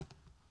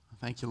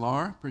Thank you,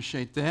 Laura.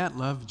 Appreciate that.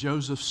 Love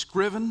Joseph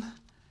Scriven.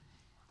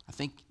 I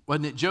think,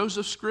 wasn't it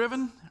Joseph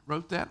Scriven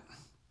wrote that?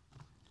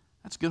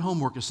 That's a good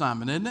homework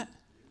assignment, isn't it?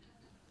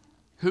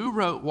 Who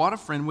wrote What a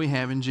Friend We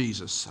Have in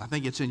Jesus? I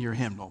think it's in your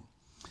hymnal.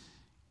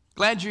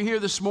 Glad you're here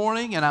this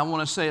morning, and I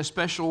want to say a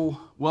special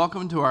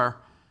welcome to our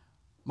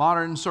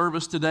modern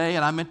service today.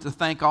 And I meant to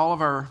thank all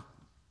of our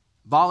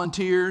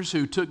volunteers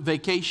who took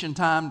vacation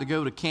time to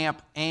go to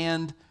camp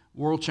and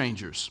World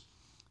Changers.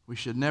 We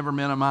should never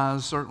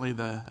minimize, certainly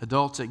the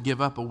adults that give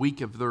up a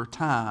week of their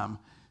time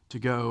to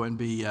go and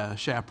be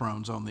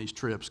chaperones on these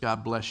trips.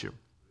 God bless you.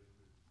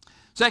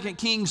 2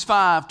 Kings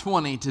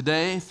 5:20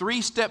 today,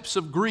 3 steps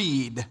of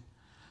greed.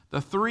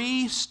 The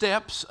 3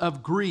 steps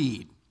of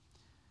greed.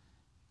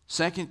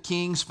 2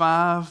 Kings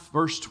 5,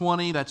 verse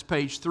 20, that's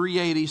page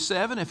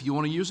 387. If you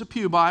want to use a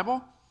pew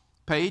Bible,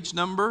 page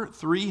number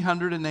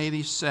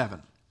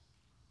 387.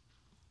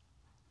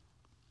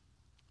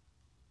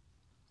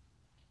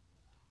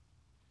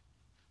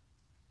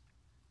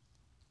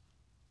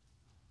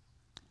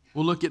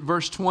 We'll look at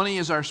verse 20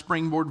 as our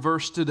springboard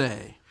verse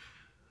today.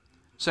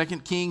 2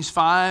 Kings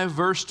 5,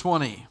 verse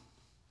 20.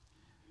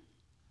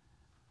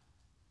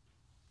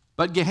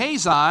 But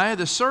Gehazi,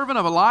 the servant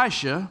of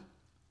Elisha,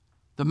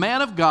 the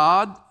man of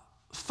God,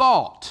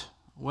 thought.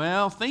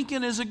 Well,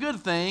 thinking is a good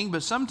thing,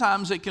 but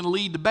sometimes it can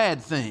lead to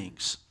bad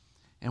things.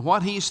 And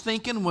what he's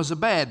thinking was a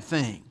bad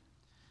thing.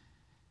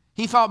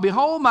 He thought,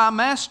 behold, my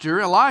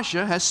master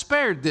Elisha has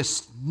spared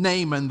this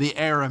Naaman the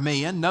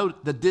Aramean.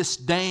 Note the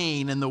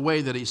disdain in the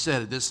way that he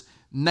said it, this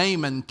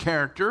Naaman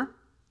character,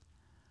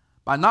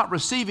 by not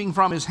receiving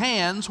from his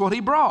hands what he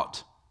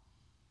brought.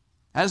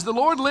 As the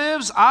Lord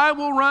lives, I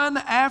will run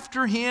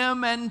after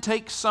him and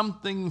take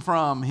something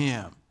from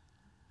him.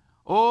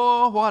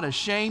 Oh, what a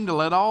shame to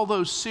let all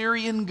those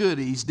Syrian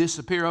goodies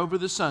disappear over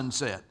the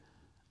sunset,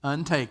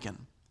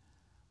 untaken.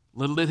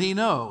 Little did he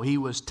know he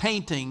was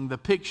tainting the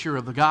picture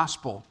of the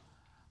gospel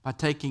by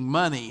taking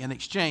money in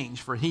exchange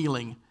for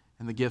healing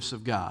and the gifts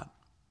of God.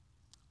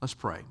 Let's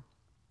pray.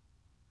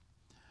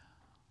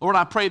 Lord,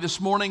 I pray this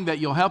morning that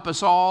you'll help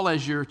us all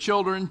as your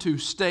children to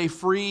stay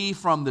free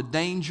from the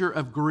danger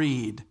of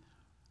greed,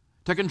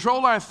 to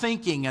control our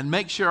thinking and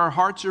make sure our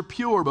hearts are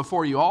pure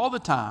before you all the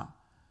time.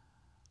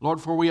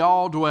 Lord, for we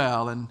all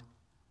dwell in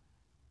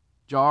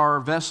jar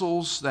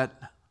vessels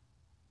that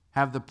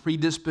have the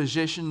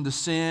predisposition to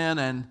sin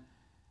and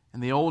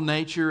the old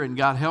nature, and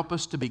God, help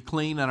us to be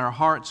clean in our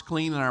hearts,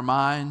 clean in our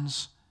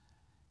minds,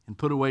 and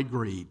put away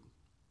greed.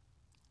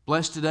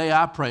 Bless today,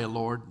 I pray,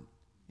 Lord,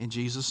 in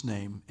Jesus'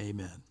 name,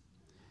 amen.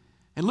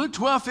 In Luke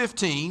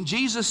 12:15,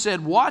 Jesus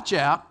said, watch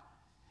out,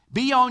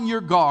 be on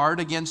your guard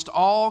against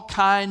all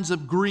kinds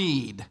of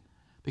greed,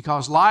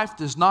 because life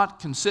does not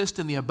consist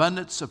in the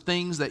abundance of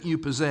things that you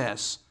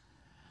possess.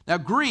 Now,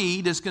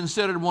 greed is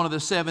considered one of the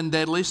 7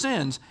 deadly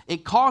sins.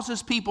 It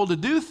causes people to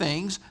do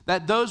things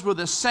that those with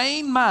a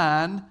sane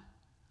mind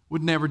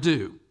would never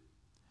do.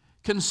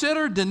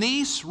 Consider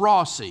Denise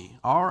Rossi,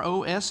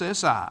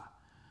 R-O-S-S-I.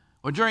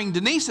 Well, during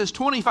Denise's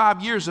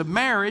 25 years of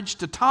marriage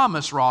to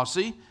Thomas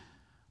Rossi,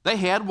 they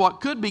had what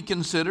could be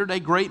considered a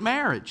great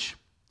marriage.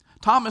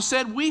 Thomas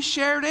said, we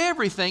shared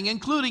everything,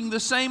 including the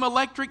same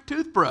electric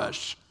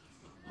toothbrush.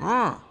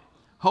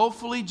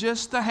 Hopefully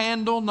just the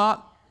handle,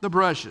 not the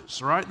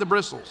brushes, right? The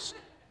bristles.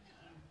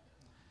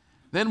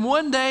 Then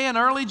one day in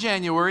early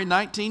January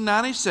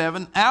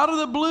 1997, out of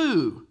the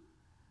blue,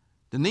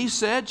 Denise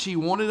said she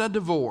wanted a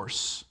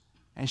divorce,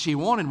 and she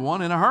wanted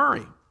one in a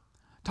hurry.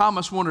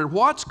 Thomas wondered,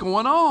 what's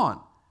going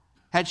on?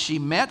 Had she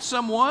met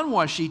someone?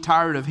 Was she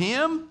tired of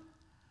him?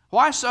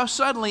 Why so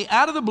suddenly,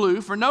 out of the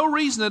blue, for no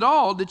reason at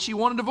all, did she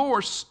want a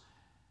divorce?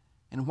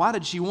 And why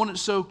did she want it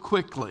so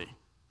quickly?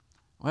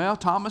 Well,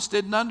 Thomas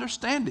didn't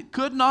understand it,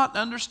 could not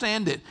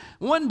understand it.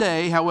 One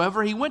day,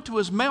 however, he went to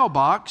his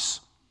mailbox,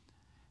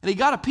 and he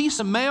got a piece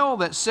of mail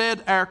that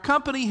said, our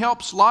company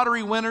helps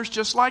lottery winners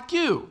just like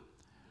you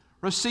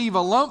receive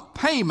a lump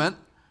payment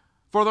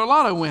for their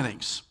lotto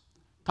winnings.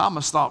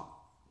 Thomas thought,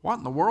 what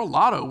in the world,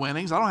 lotto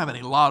winnings? I don't have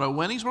any lotto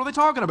winnings. What are they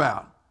talking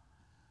about?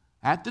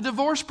 At the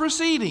divorce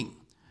proceeding,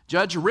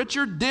 Judge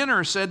Richard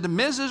Denner said to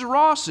Mrs.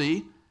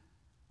 Rossi,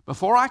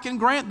 before I can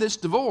grant this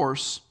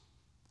divorce,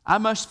 I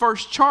must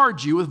first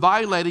charge you with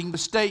violating the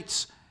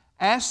state's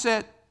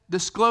asset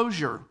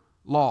disclosure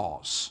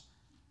laws.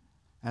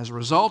 As a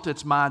result,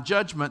 it's my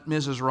judgment,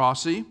 Mrs.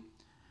 Rossi,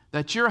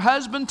 that your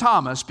husband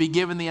Thomas be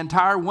given the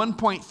entire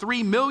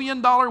 $1.3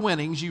 million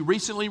winnings you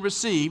recently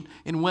received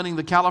in winning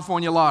the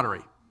California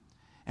lottery.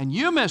 And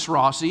you, Miss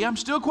Rossi, I'm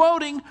still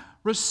quoting,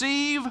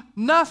 receive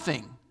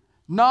nothing,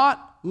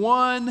 not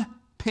 1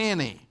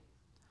 penny.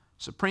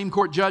 Supreme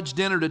Court Judge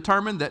Denner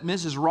determined that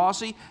Mrs.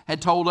 Rossi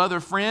had told other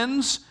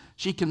friends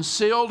she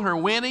concealed her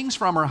winnings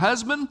from her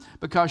husband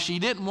because she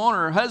didn't want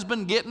her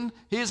husband getting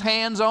his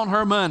hands on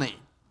her money.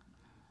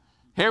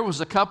 Here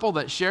was a couple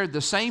that shared the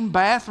same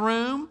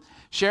bathroom,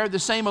 shared the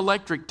same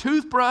electric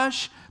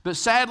toothbrush, but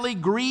sadly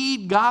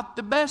greed got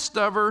the best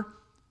of her,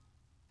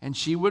 and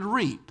she would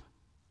reap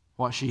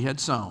what she had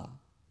sown.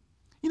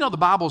 You know, the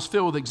Bible's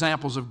filled with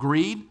examples of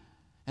greed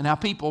and how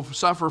people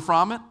suffer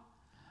from it.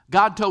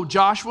 God told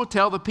Joshua,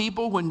 tell the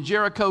people when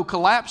Jericho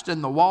collapsed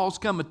and the walls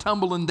come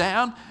a-tumbling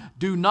down,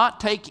 do not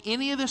take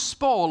any of the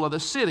spoil of the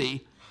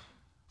city,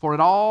 for it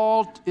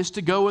all is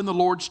to go in the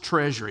Lord's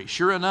treasury.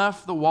 Sure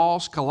enough, the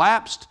walls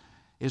collapsed.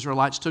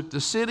 Israelites took the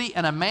city,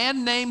 and a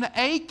man named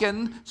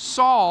Achan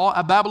saw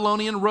a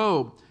Babylonian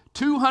robe,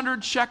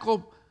 200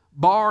 shekel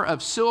bar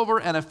of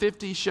silver and a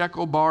 50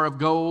 shekel bar of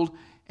gold.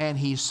 And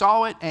he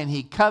saw it, and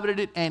he coveted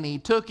it, and he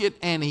took it,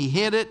 and he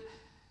hid it.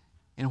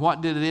 And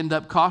what did it end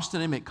up costing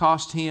him? It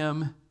cost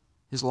him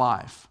his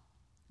life.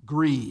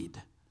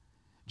 Greed.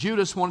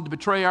 Judas wanted to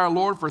betray our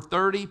Lord for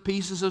 30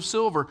 pieces of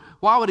silver.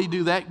 Why would he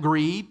do that?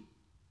 Greed.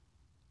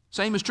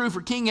 Same is true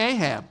for King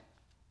Ahab.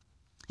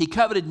 He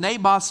coveted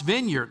Naboth's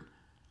vineyard.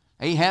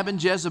 Ahab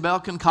and Jezebel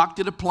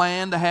concocted a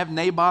plan to have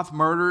Naboth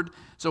murdered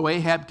so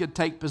Ahab could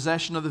take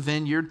possession of the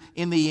vineyard.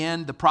 In the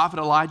end, the prophet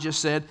Elijah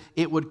said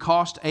it would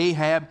cost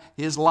Ahab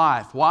his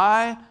life.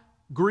 Why?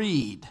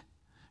 Greed.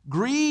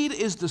 Greed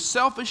is the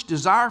selfish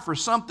desire for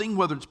something,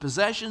 whether it's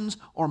possessions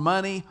or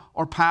money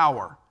or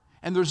power.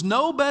 And there's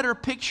no better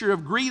picture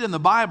of greed in the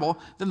Bible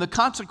than the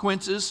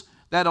consequences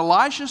that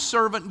Elisha's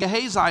servant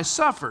Gehazi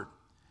suffered.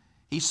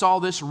 He saw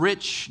this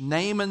rich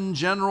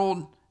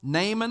general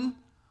Naaman,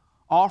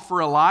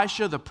 offer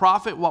Elisha, the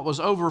prophet, what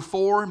was over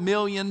 $4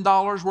 million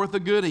worth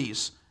of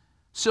goodies,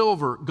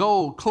 silver,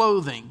 gold,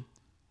 clothing,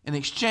 in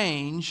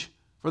exchange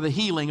for the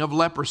healing of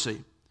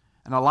leprosy.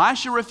 And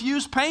Elisha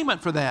refused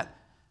payment for that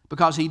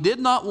because he did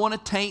not want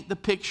to taint the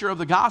picture of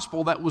the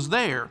gospel that was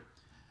there,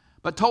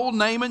 but told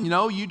Naaman,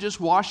 you just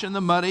wash in the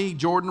muddy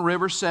Jordan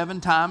River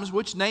 7 times,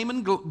 which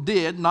Naaman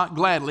did, not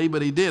gladly,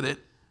 but he did it.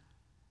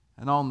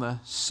 And on the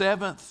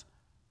 7th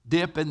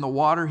dip in the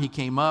water, he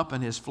came up,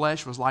 and his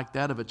flesh was like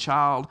that of a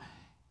child.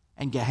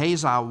 And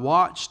Gehazi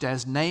watched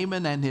as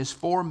Naaman and his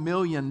 $4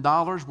 million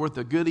worth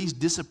of goodies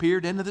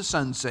disappeared into the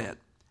sunset,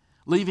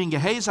 leaving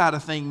Gehazi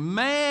to think,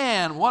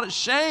 man, what a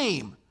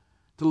shame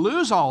to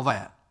lose all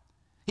that.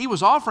 He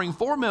was offering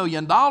 $4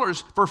 million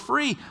for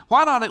free.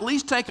 Why not at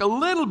least take a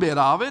little bit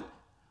of it?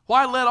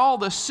 Why let all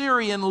the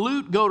Syrian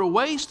loot go to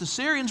waste? The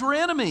Syrians were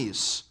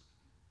enemies.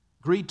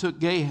 Greed took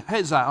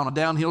Gehazi on a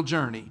downhill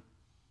journey,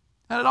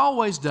 and it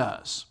always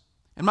does.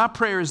 And my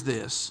prayer is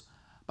this: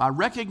 by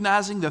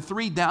recognizing the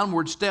 3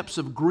 downward steps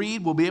of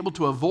greed, we'll be able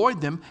to avoid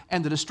them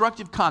and the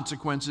destructive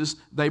consequences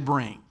they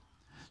bring.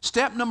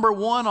 Step number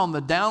 1 on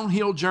the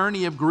downhill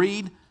journey of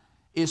greed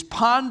is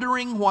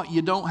pondering what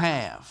you don't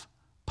have.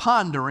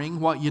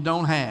 Pondering what you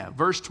don't have.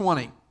 Verse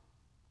 20.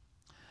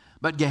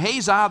 But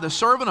Gehazi, the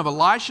servant of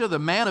Elisha, the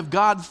man of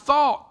God,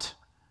 thought.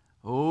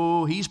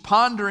 Oh, he's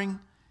pondering.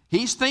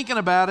 He's thinking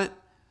about it.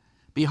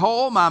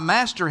 Behold, my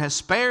master has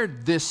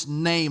spared this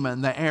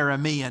Naaman the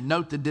Aramean.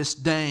 Note the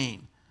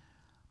disdain.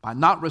 By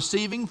not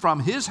receiving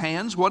from his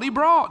hands what he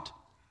brought.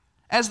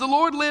 As the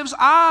Lord lives,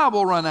 I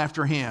will run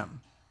after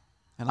him,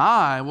 and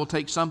I will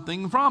take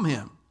something from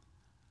him.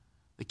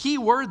 The key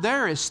word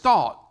there is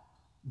thought.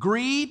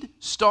 Greed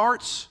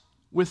starts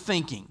with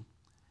thinking.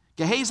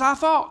 Gehazi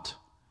thought,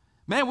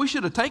 man, we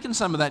should have taken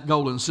some of that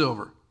gold and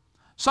silver.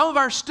 Some of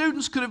our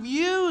students could have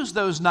used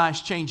those nice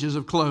changes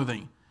of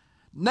clothing.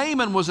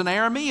 Naaman was an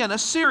Aramean, a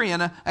Syrian,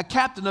 a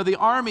captain of the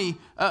army,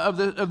 of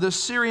the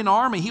Syrian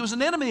army. He was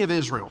an enemy of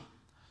Israel.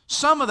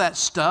 Some of that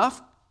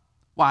stuff,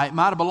 why, it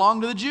might have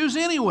belonged to the Jews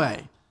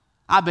anyway.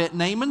 I bet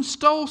Naaman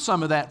stole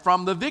some of that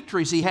from the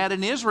victories he had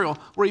in Israel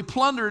where he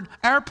plundered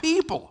our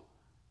people.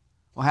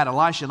 Well, had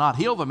Elisha not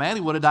healed the man,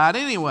 he would have died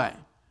anyway.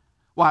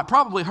 Why, it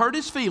probably hurt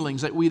his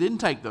feelings that we didn't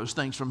take those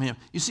things from him.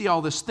 You see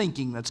all this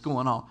thinking that's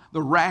going on,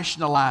 the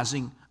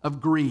rationalizing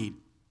of greed.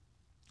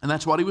 And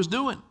that's what he was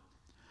doing.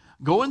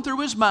 Going through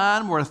his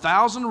mind were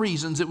 1,000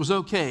 reasons it was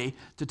okay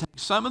to take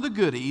some of the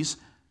goodies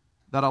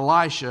that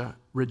Elisha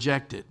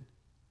rejected.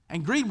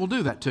 And greed will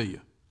do that to you.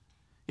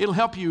 It'll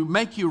help you,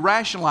 make you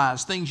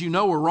rationalize things you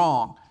know are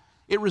wrong.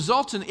 It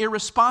results in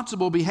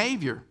irresponsible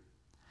behavior.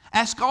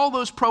 Ask all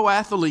those pro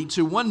athletes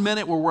who 1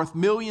 minute were worth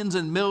millions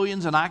and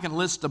millions, and I can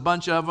list a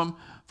bunch of them,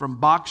 from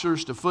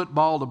boxers to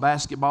football to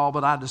basketball,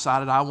 but I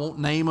decided I won't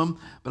name them.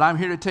 But I'm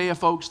here to tell you,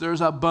 folks,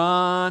 there's a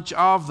bunch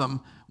of them.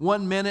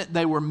 1 minute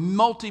they were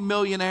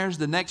multimillionaires,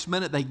 the next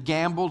minute they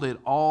gambled it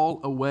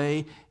all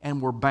away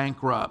and were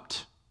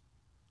bankrupt.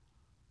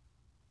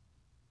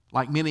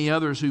 Like many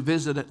others who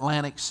visit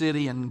Atlantic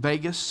City and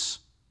Vegas,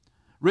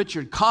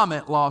 Richard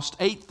Comet lost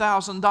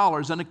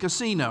 $8,000 in a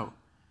casino.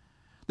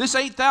 This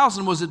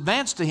 $8,000 was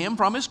advanced to him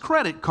from his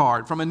credit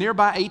card from a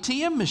nearby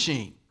ATM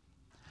machine.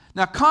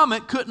 Now,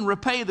 Comet couldn't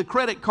repay the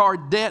credit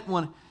card debt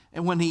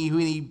when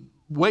he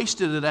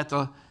wasted it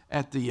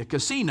at the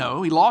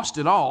casino. He lost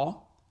it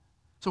all.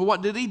 So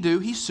what did he do?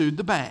 He sued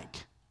the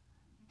bank.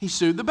 He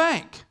sued the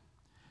bank.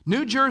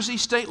 New Jersey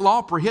state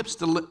law prohibits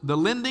the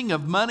lending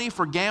of money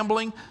for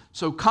gambling,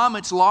 so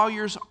Comet's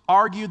lawyers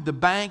argued the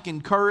bank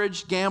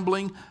encouraged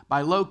gambling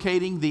by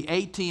locating the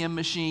ATM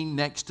machine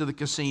next to the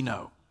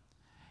casino.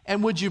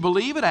 And would you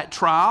believe it, at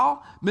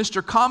trial,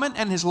 Mr. Comet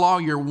and his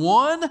lawyer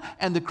won,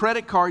 and the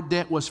credit card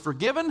debt was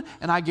forgiven,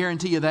 and I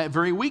guarantee you that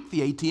very week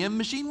the ATM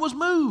machine was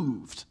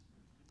moved.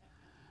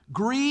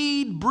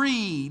 Greed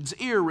breeds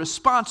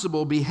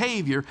irresponsible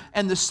behavior,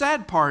 and the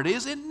sad part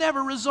is it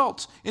never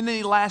results in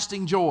any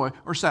lasting joy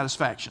or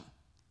satisfaction.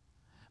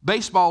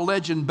 Baseball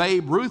legend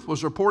Babe Ruth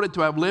was reported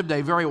to have lived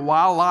a very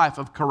wild life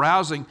of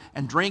carousing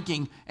and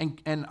drinking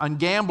and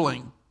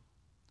gambling.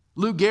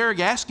 Lou Gehrig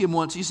asked him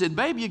once, he said,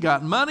 "Babe, you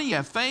got money, you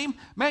have fame,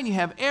 man, you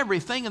have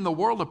everything in the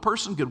world a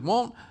person could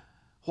want.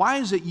 Why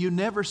is it you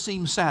never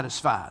seem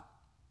satisfied?"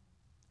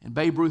 And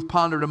Babe Ruth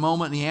pondered a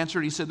moment and he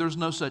answered, he said, "There's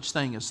no such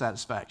thing as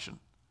satisfaction.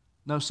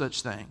 No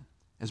such thing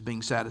as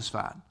being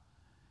satisfied."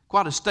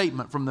 Quite a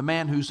statement from the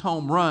man whose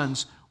home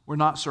runs were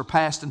not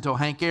surpassed until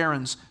Hank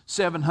Aaron's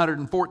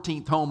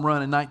 714th home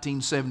run in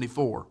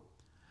 1974.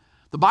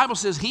 The Bible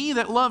says, "He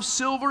that loves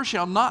silver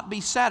shall not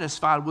be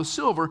satisfied with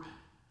silver,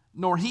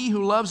 nor he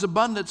who loves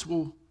abundance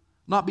will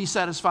not be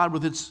satisfied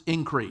with its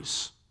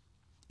increase."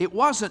 It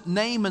wasn't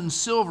Naaman's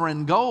silver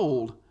and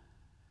gold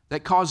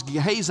that caused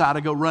Gehazi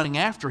to go running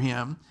after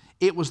him.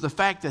 It was the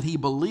fact that he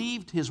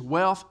believed his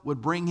wealth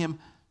would bring him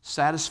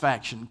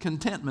satisfaction,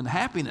 contentment,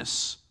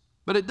 happiness.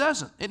 But it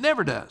doesn't. It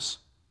never does.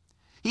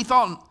 He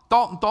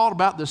thought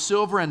about the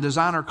silver and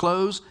designer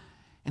clothes,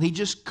 and he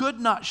just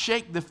could not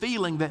shake the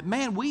feeling that,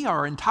 man, we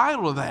are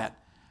entitled to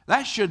that.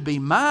 That should be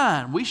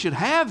mine. We should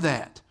have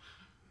that.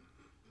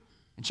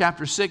 In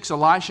chapter 6,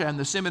 Elisha and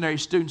the seminary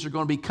students are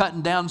going to be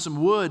cutting down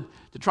some wood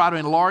to try to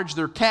enlarge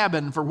their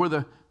cabin for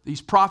where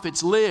these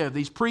prophets live,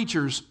 these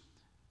preachers.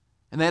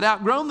 And they'd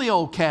outgrown the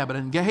old cabin,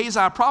 and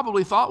Gehazi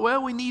probably thought,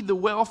 well, we need the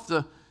wealth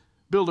to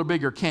build a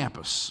bigger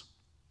campus.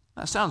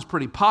 That sounds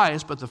pretty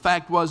pious, but the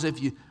fact was,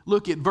 if you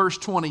look at verse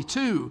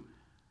 22,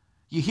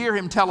 you hear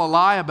him tell a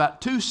lie about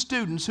two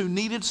students who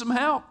needed some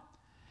help.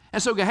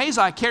 And so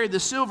Gehazi carried the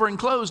silver and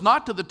clothes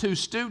not to the two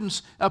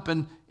students up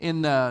in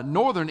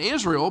northern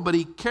Israel, but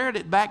he carried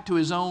it back to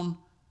his own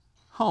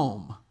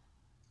home.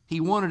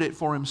 He wanted it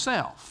for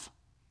himself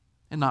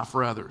and not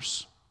for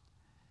others.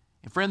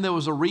 And friend, there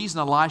was a reason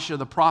Elisha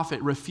the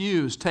prophet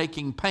refused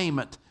taking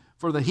payment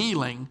for the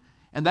healing,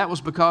 and that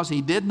was because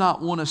he did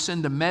not want to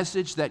send a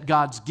message that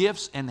God's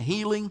gifts and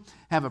healing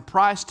have a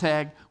price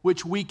tag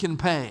which we can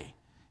pay.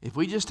 If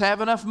we just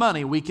have enough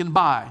money, we can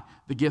buy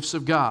the gifts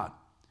of God.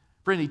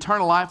 Friend,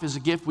 eternal life is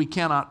a gift we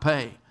cannot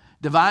pay.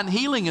 Divine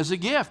healing is a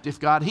gift, if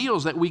God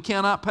heals, that we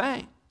cannot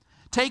pay.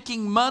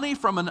 Taking money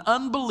from an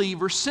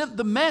unbeliever sent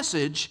the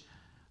message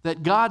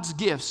that God's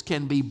gifts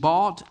can be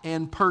bought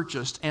and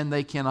purchased, and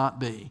they cannot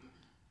be.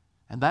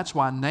 And that's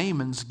why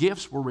Naaman's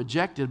gifts were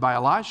rejected by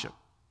Elisha.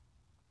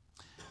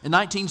 In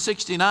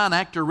 1969,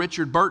 actor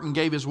Richard Burton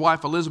gave his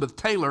wife Elizabeth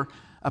Taylor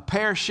a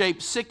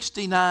pear-shaped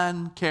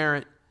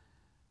 69-carat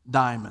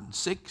diamond.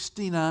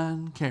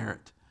 69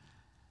 carat.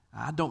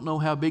 I don't know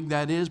how big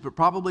that is, but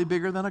probably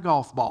bigger than a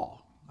golf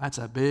ball. That's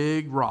a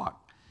big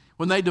rock.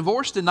 When they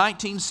divorced in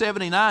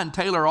 1979,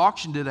 Taylor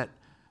auctioned it at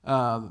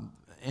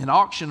an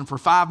auction for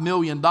 $5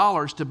 million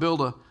to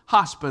build a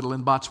hospital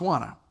in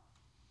Botswana.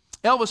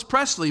 Elvis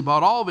Presley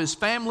bought all of his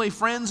family,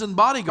 friends, and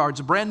bodyguards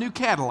a brand new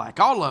Cadillac,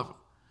 all of them.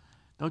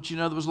 Don't you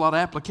know there was a lot of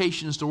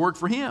applications to work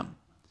for him?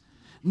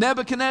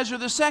 Nebuchadnezzar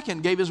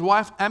II gave his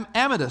wife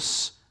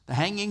Amethyst the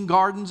Hanging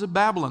Gardens of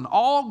Babylon.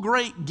 All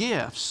great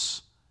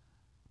gifts,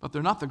 but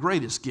they're not the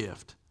greatest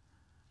gift.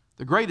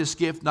 The greatest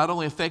gift not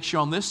only affects you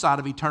on this side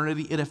of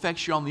eternity, it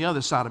affects you on the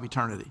other side of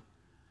eternity.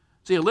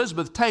 See,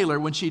 Elizabeth Taylor,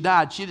 when she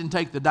died, she didn't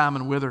take the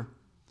diamond with her.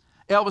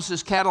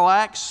 Elvis's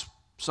Cadillacs,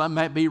 some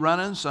might be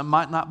running, some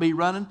might not be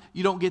running.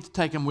 You don't get to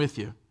take them with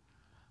you.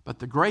 But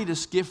the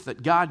greatest gift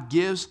that God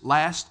gives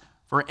lasts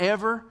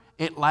forever,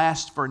 it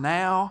lasts for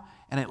now,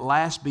 and it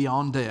lasts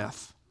beyond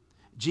death.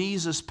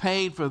 Jesus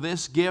paid for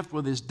this gift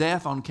with his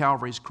death on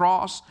Calvary's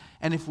cross,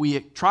 and if we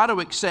try to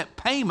accept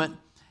payment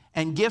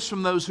and gifts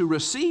from those who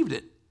received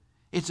it,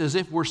 it's as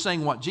if we're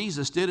saying what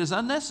Jesus did is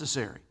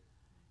unnecessary,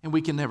 and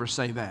we can never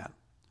say that.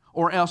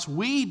 Or else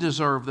we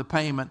deserve the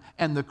payment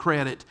and the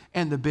credit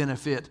and the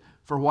benefit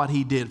for what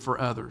he did for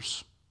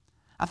others.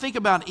 I think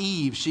about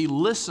Eve. She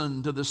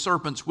listened to the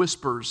serpent's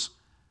whispers.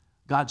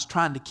 God's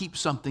trying to keep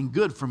something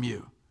good from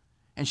you.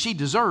 And she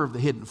deserved the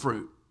hidden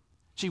fruit.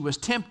 She was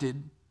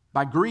tempted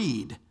by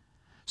greed.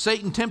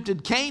 Satan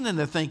tempted Cain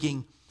into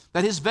thinking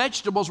that his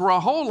vegetables were a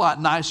whole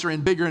lot nicer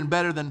and bigger and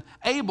better than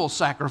Abel's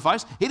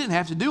sacrifice. He didn't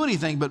have to do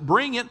anything but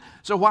bring it.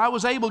 So why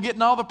was Abel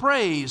getting all the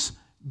praise?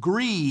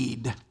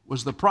 Greed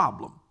was the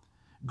problem.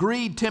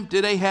 Greed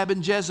tempted Ahab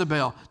and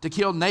Jezebel to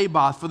kill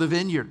Naboth for the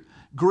vineyard.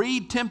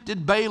 Greed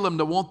tempted Balaam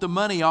to want the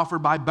money offered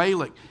by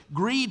Balak.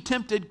 Greed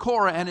tempted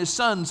Korah and his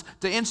sons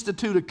to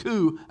institute a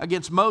coup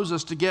against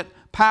Moses to get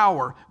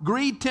power.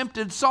 Greed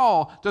tempted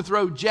Saul to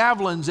throw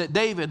javelins at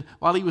David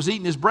while he was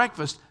eating his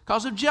breakfast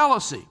because of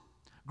jealousy.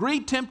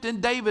 Greed tempted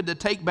David to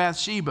take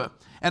Bathsheba,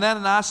 and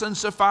Ananias and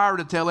Sapphira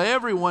to tell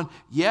everyone,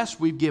 yes,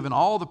 we've given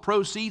all the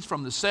proceeds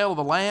from the sale of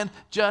the land,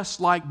 just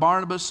like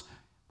Barnabas.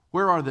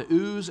 Where are the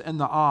oohs and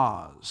the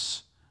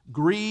ahs?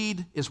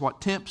 Greed is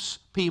what tempts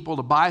people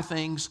to buy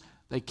things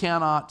they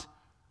cannot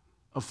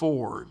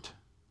afford.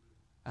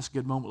 That's a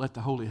good moment. Let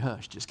the holy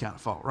hush just kind of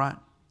fall, right?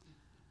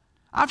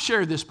 I've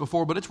shared this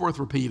before, but it's worth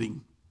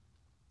repeating.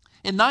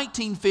 In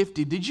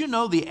 1950, did you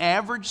know the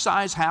average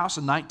size house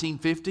in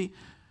 1950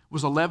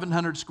 was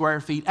 1,100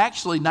 square feet?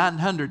 Actually,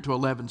 900 to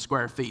 11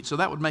 square feet. So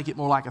that would make it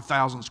more like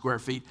 1,000 square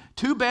feet.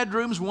 2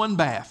 bedrooms, 1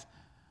 bath.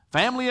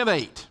 Family of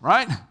 8,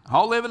 right?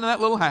 All living in that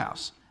little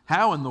house.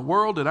 How in the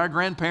world did our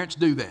grandparents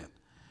do that?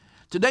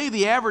 Today,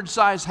 the average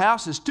size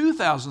house is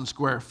 2,000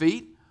 square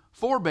feet,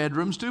 4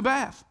 bedrooms, 2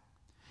 bath.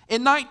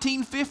 In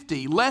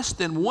 1950, less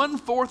than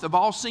 1/4 of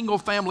all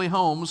single-family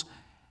homes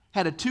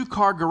had a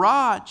 2-car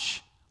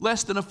garage.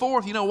 Less than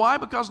 1/4. You know why?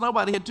 Because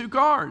nobody had 2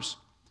 cars.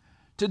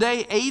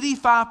 Today,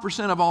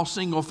 85% of all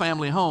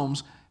single-family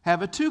homes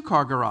have a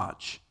 2-car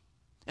garage.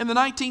 In the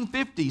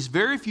 1950s,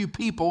 very few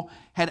people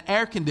had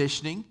air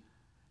conditioning.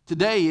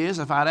 Today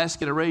if I'd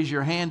ask you to raise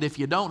your hand if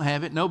you don't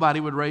have it, nobody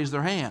would raise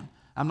their hand.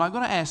 I'm not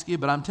going to ask you,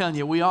 but I'm telling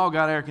you, we all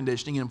got air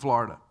conditioning in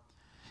Florida.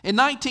 In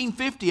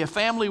 1950, a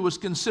family was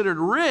considered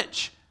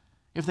rich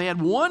if they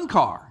had 1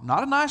 car,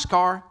 not a nice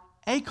car,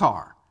 a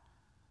car.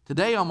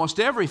 Today, almost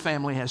every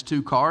family has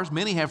 2 cars.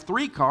 Many have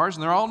 3 cars,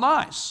 and they're all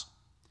nice.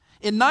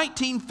 In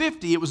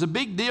 1950, it was a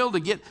big deal to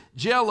get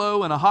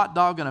Jell-O and a hot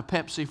dog and a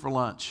Pepsi for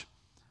lunch.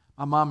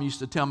 My mom used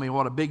to tell me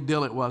what a big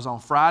deal it was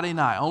on Friday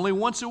night. Only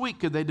once a week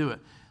could they do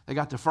it. They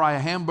got to fry a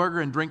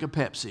hamburger and drink a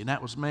Pepsi, and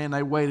that was, man,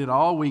 they waited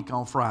all week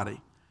on Friday.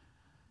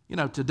 You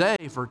know, today,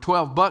 for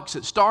 $12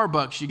 at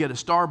Starbucks, you get a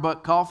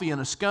Starbucks coffee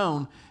and a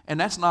scone, and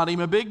that's not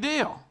even a big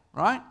deal,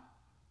 right?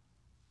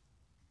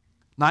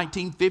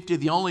 1950,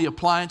 the only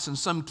appliance in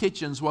some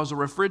kitchens was a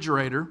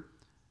refrigerator.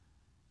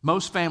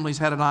 Most families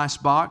had an ice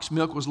box.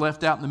 Milk was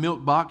left out in the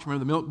milk box.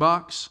 Remember the milk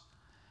box?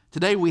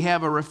 Today we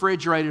have a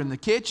refrigerator in the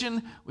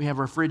kitchen, we have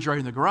a refrigerator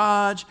in the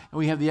garage, and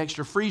we have the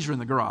extra freezer in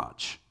the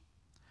garage.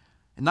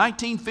 In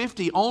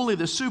 1950, only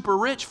the super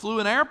rich flew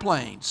in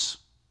airplanes.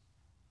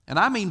 And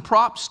I mean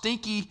prop,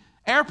 stinky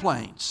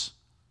airplanes.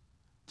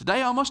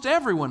 Today almost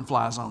everyone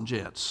flies on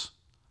jets.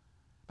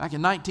 Back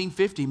in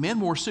 1950, men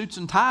wore suits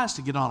and ties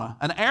to get on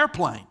an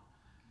airplane,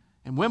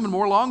 and women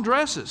wore long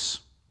dresses.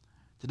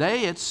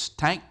 Today, it's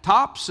tank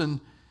tops and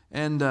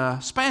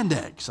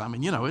spandex. I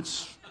mean, you know,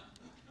 it's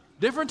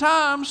different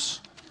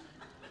times.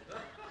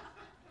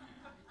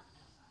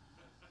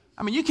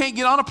 I mean, you can't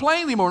get on a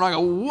plane anymore, and I go,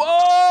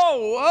 whoa,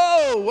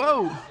 whoa,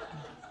 whoa.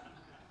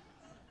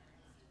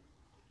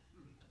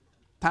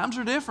 Times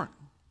are different.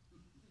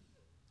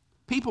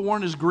 People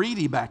weren't as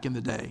greedy back in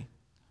the day.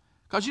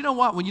 Because you know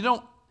what? When you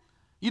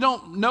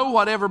don't know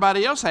what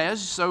everybody else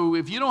has, so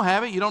if you don't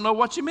have it, you don't know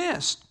what you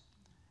missed.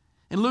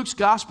 In Luke's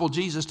gospel,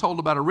 Jesus told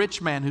about a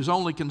rich man whose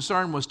only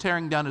concern was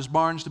tearing down his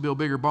barns to build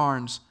bigger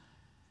barns.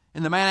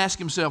 And the man asked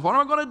himself, what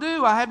am I going to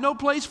do? I have no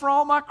place for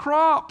all my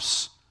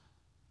crops.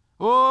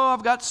 Oh,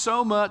 I've got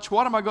so much.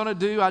 What am I going to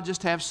do? I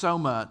just have so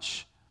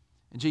much.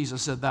 And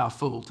Jesus said, thou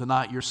fool,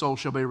 tonight your soul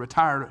shall be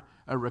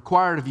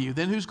required of you.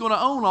 Then who's going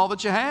to own all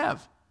that you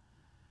have?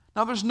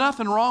 Now, there's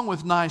nothing wrong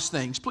with nice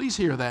things. Please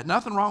hear that.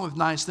 Nothing wrong with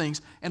nice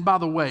things. And by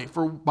the way,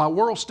 by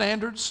world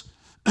standards,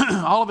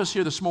 all of us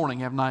here this morning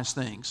have nice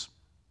things.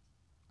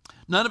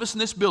 None of us in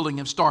this building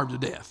have starved to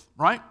death,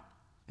 right?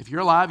 If you're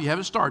alive, you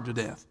haven't starved to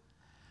death.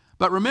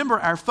 But remember,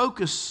 our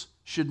focus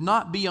should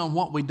not be on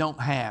what we don't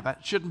have.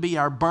 That shouldn't be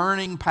our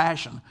burning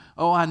passion.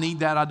 Oh, I need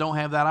that. I don't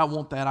have that. I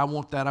want that. I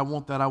want that. I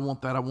want that. I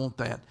want that. I want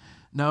that.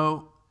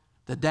 No,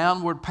 the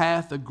downward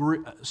path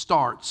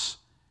starts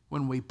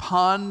when we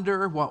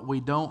ponder what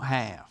we don't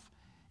have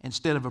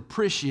instead of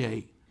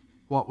appreciate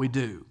what we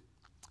do.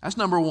 That's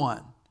number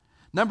one.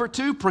 Number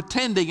two,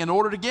 pretending in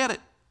order to get it.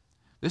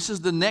 This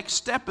is the next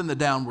step in the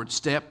downward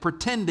step,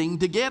 pretending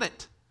to get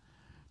it.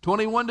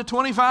 21 to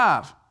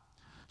 25.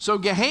 So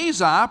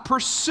Gehazi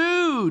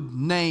pursued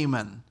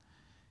Naaman.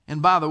 And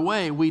by the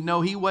way, we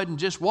know he wasn't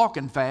just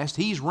walking fast,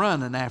 he's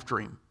running after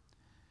him.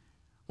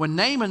 When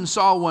Naaman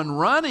saw one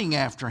running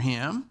after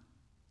him,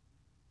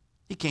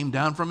 he came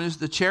down from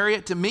the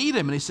chariot to meet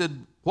him, and he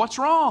said, what's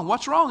wrong?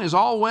 What's wrong? Is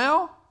all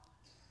well?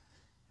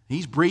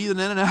 He's breathing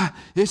in and out.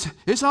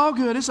 It's all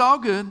good. It's all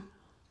good.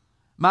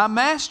 My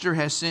master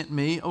has sent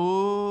me,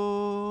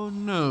 oh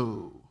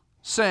no,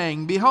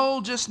 saying,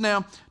 behold, just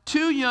now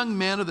 2 young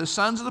men of the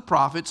sons of the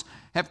prophets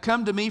have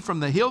come to me from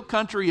the hill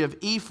country of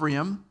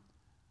Ephraim.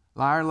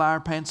 Liar, liar,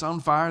 pants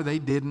on fire. They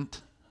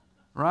didn't,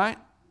 right?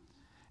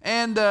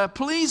 And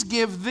please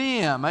give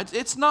them,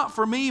 it's not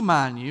for me,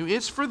 mind you,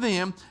 it's for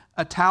them,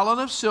 a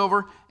talent of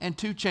silver and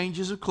 2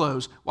 changes of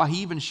clothes. Why,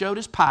 he even showed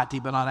his piety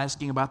by not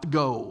asking about the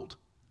gold.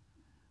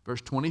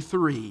 Verse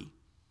 23.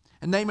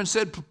 And Naaman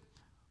said,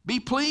 be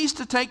pleased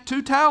to take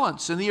 2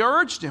 talents. And he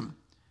urged him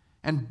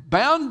and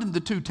bound the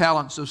 2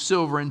 talents of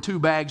silver in 2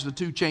 bags with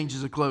 2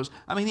 changes of clothes.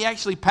 I mean, he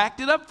actually packed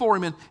it up for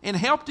him and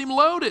helped him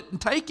load it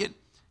and take it.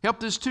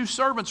 Helped his 2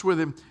 servants with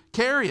him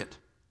carry it.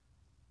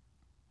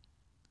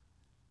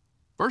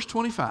 Verse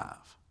 25.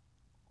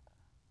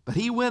 But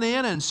he went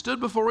in and stood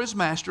before his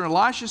master.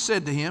 Elisha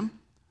said to him,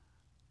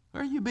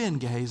 where have you been,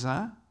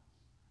 Gehazi?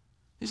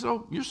 He said,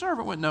 oh, your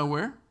servant went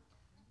nowhere.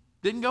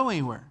 Didn't go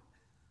anywhere.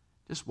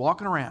 Just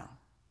walking around.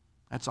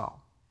 That's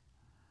all.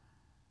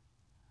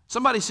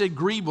 Somebody said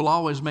greed will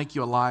always make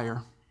you a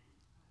liar.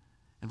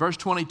 In verse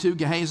 22,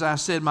 Gehazi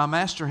said, my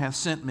master hath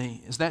sent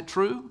me. Is that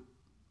true?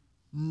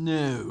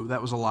 No,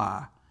 that was a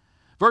lie.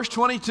 Verse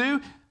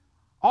 22,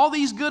 all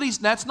these goodies,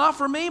 that's not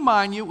for me,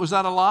 mind you. Was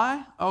that a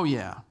lie? Oh,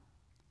 yeah.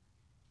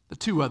 The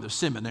two other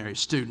seminary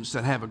students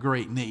that have a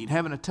great need,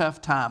 having a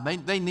tough time,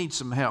 they need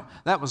some help.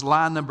 That was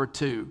lie number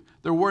 2.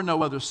 There were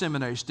no other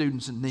seminary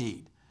students in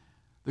need.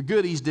 The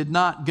goodies did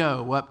not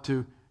go up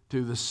to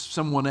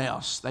someone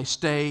else. They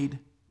stayed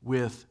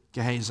with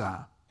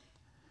Gehazi.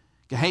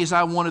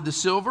 Gehazi wanted the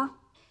silver.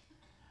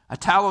 A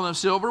talent of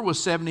silver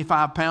was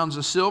 75 pounds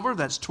of silver.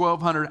 That's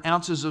 1,200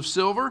 ounces of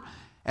silver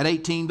at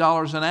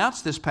 $18 an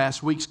ounce. This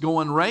past week's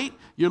going rate,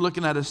 you're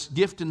looking at a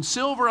gift in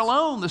silver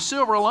alone. The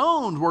silver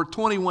alone worth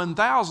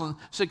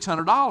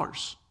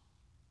 $21,600.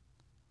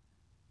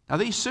 Now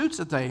these suits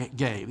that they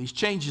gave, these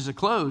changes of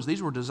clothes,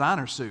 these were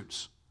designer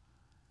suits.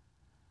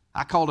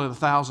 I called it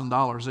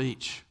 $1,000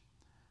 each.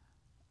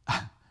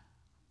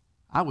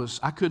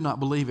 I could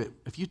not believe it.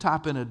 If you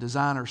type in a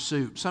designer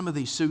suit, some of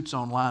these suits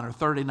online are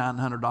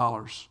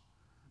 $3,900.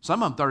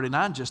 Some of them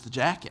 $3,900 just the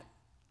jacket.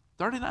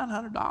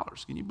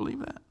 $3,900. Can you believe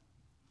that?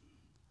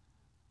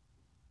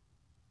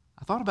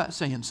 I thought about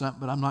saying something,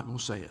 but I'm not going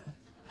to say it.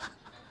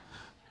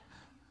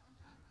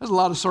 There's a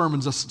lot of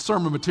sermon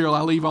material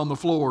I leave on the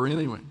floor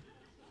anyway.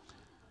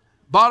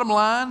 Bottom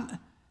line,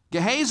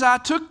 Gehazi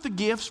took the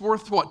gifts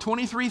worth, what,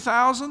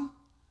 $23,000?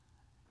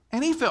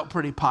 And he felt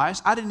pretty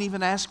pious. I didn't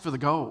even ask for the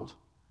gold.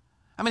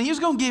 I mean, he was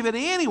going to give it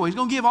anyway. He's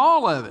going to give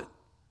all of it.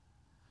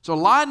 So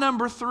lie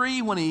number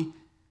 3, when he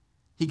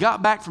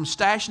got back from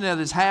stashing it at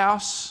his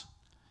house,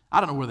 I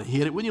don't know where they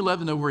hid it. Wouldn't you love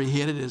to know where he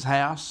hid it at his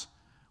house?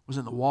 Was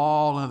it in the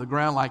wall, under the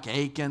ground like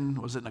Achan?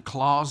 Was it in a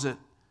closet?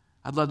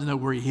 I'd love to know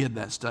where he hid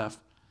that stuff.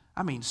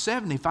 I mean,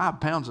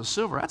 75 pounds of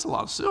silver, that's a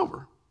lot of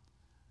silver.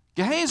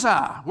 Gehazi,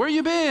 where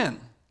you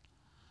been?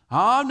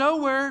 Oh,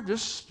 nowhere,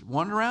 just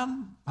wandering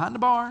around behind the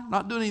barn,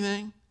 not doing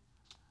anything.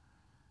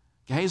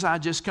 Gehazi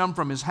had just come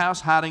from his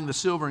house hiding the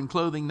silver and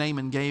clothing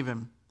Naaman gave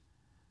him.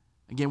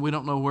 Again, we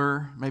don't know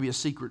where, maybe a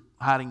secret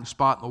hiding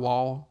spot in the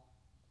wall.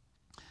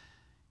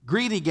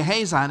 Greedy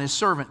Gehazi and his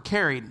servant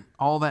carried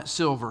all that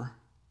silver.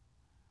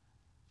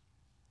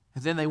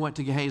 And then they went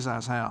to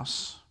Gehazi's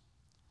house.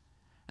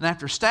 And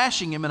after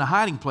stashing him in a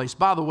hiding place,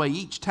 by the way,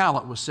 each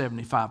talent was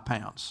 75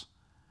 pounds.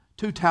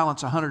 2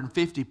 talents,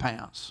 150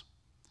 pounds.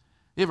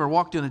 You ever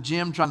walked in a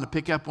gym trying to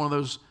pick up one of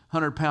those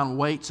 100-pound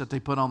weights that they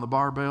put on the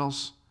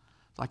barbells?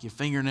 It's like your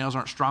fingernails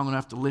aren't strong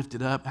enough to lift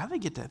it up. How do they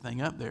get that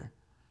thing up there?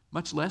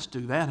 Much less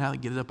do that, how do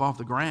they get it up off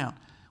the ground?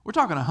 We're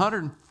talking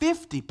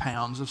 150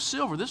 pounds of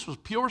silver. This was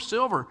pure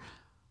silver,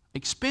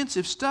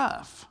 expensive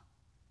stuff.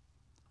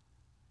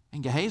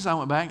 And Gehazi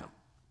went back,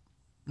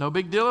 no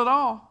big deal at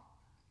all.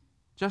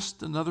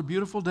 Just another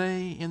beautiful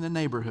day in the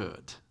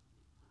neighborhood.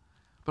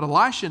 But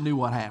Elisha knew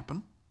what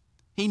happened.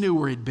 He knew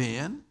where he'd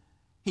been.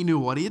 He knew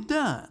what he had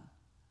done.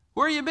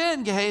 Where you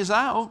been, Gehazi?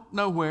 Oh,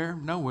 nowhere.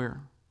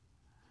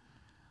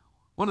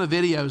 One of the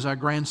videos our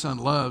grandson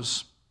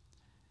loves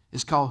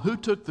is called Who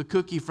Took the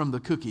Cookie from the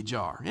Cookie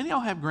Jar? Any of y'all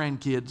have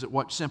grandkids that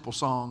watch Simple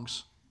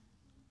Songs?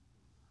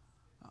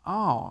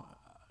 Oh,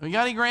 you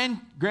got any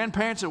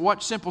grandparents that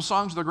watch Simple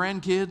Songs with their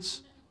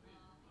grandkids?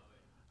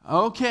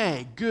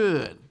 Okay,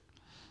 good.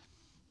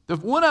 The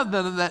one of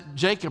them that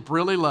Jacob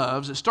really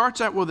loves, it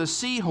starts out with a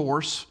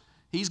seahorse.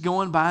 He's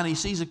going by and he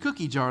sees a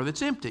cookie jar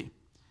that's empty.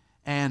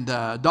 And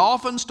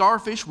dolphin,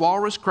 starfish,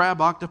 walrus, crab,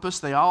 octopus,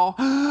 they all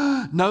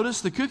notice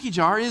the cookie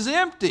jar is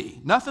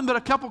empty. Nothing but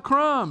a couple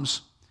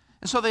crumbs.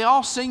 And so they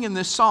all sing in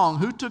this song,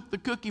 Who Took the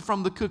Cookie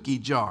from the Cookie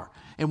Jar?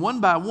 And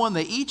one by one,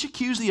 they each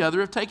accuse the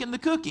other of taking the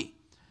cookie.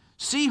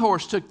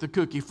 Seahorse took the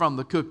cookie from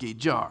the cookie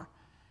jar.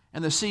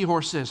 And the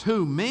seahorse says,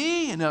 Who,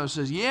 me? And the other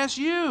says, Yes,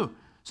 you.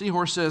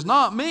 Seahorse says,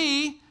 Not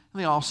me. And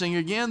they all sing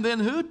again, Then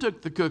who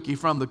took the cookie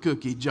from the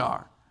cookie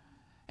jar?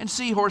 And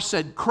Seahorse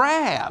said,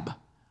 Crab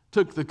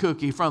took the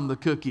cookie from the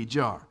cookie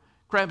jar.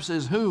 Crab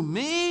says, Who,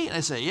 me? And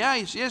they say,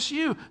 Yes,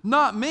 you.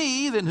 Not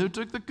me. Then who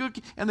took the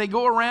cookie? And they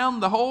go around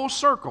the whole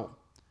circle.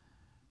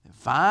 And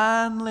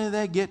finally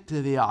they get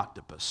to the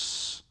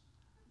octopus,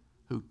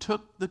 who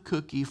took the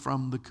cookie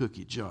from the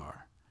cookie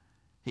jar.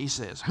 He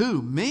says,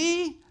 Who,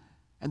 me?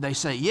 And they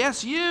say,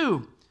 Yes,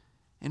 you.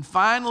 And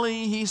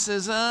finally he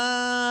says,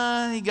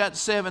 he got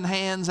 7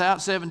 hands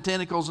out, 7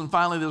 tentacles, and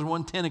finally there's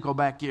 1 tentacle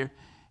back here.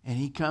 And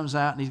he comes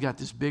out and he's got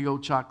this big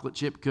old chocolate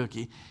chip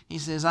cookie. He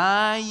says,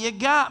 you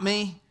got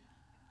me.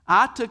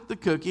 I took the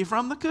cookie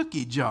from the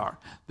cookie jar.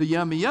 The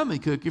yummy, yummy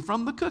cookie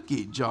from the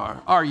cookie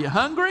jar. Are you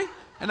hungry?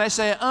 And they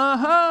say,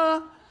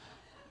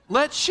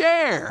 let's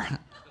share.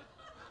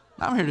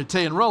 I'm here to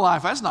tell you in real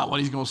life, that's not what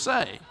he's going to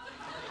say.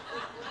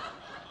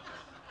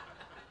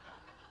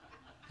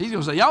 He's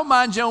going to say, y'all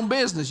mind your own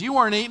business. You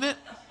weren't eating it.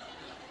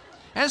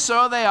 And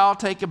so they all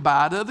take a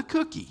bite of the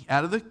cookie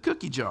out of the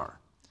cookie jar.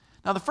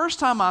 Now, the first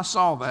time I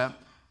saw that,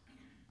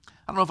 I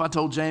don't know if I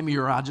told Jamie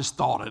or I just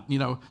thought it. You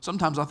know,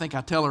 sometimes I think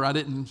I tell her I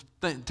didn't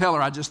tell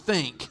her, I just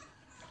think.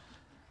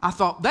 I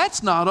thought,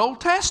 that's not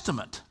Old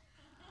Testament.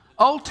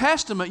 Old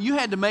Testament, you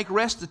had to make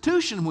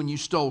restitution when you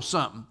stole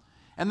something.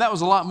 And that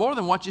was a lot more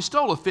than what you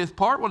stole. A fifth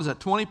part, what is that,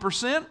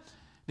 20%?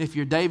 If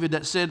you're David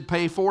that said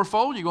pay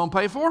fourfold, you're going to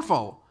pay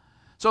fourfold.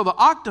 So the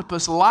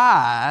octopus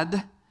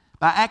lied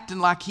by acting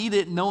like he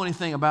didn't know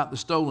anything about the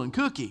stolen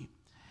cookie.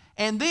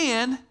 And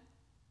then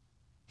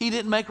he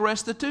didn't make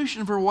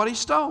restitution for what he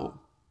stole.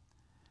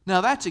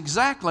 Now that's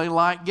exactly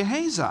like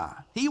Gehazi.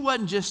 He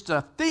wasn't just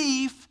a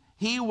thief,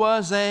 he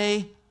was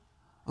a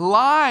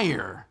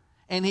liar.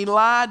 And he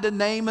lied to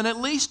Naaman at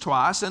least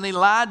twice, and he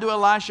lied to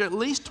Elisha at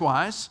least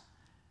twice.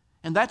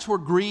 And that's where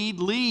greed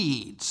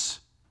leads,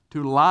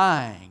 to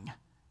lying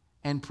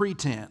and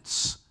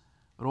pretense.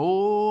 But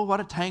oh, what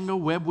a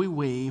tangled web we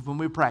weave when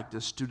we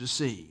practice to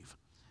deceive.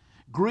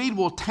 Greed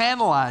will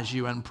tantalize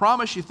you and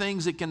promise you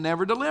things it can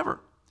never deliver.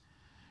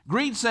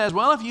 Greed says,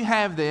 well, if you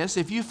have this,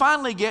 if you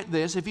finally get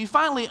this, if you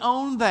finally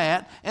own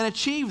that and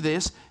achieve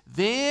this,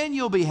 then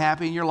you'll be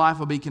happy and your life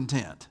will be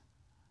content.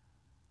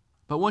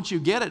 But once you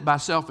get it by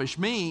selfish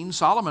means,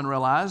 Solomon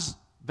realized,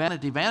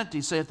 vanity,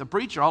 vanity, saith the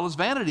preacher, all his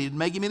vanity didn't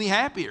make him any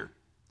happier.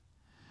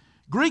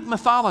 Greek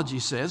mythology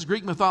says,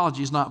 Greek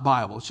mythology is not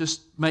Bible, it's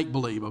just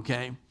make-believe,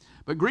 okay?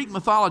 But Greek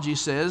mythology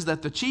says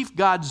that the chief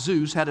god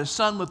Zeus had a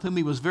son with whom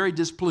he was very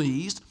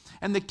displeased,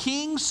 and the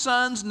king's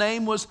son's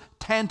name was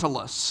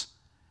Tantalus.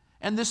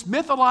 And this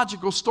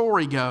mythological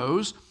story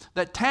goes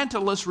that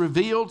Tantalus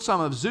revealed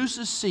some of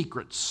Zeus's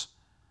secrets.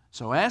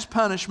 So as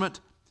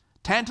punishment,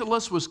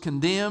 Tantalus was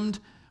condemned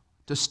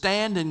to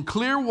stand in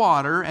clear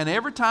water, and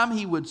every time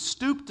he would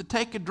stoop to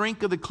take a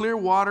drink of the clear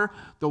water,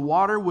 the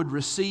water would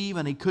recede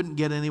and he couldn't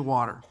get any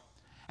water.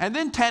 And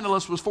then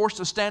Tantalus was forced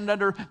to stand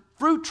under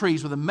fruit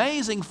trees with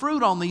amazing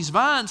fruit on these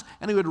vines,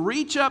 and he would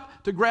reach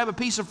up to grab a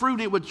piece of fruit,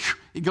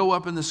 it'd go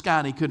up in the sky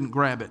and he couldn't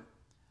grab it.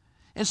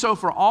 And so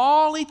for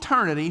all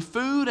eternity,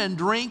 food and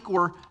drink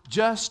were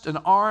just an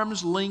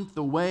arm's length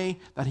away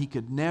that he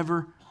could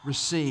never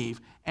receive.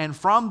 And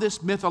from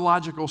this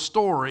mythological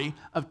story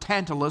of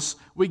Tantalus,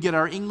 we get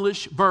our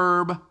English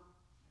verb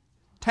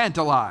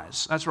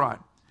tantalize. That's right.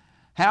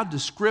 How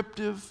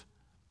descriptive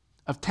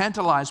of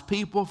tantalized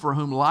people for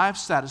whom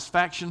life's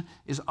satisfaction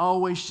is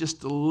always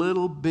just a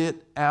little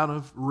bit out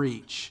of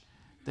reach.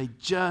 They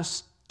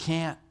just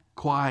can't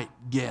quite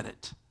get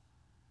it.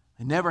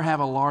 They never have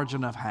a large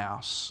enough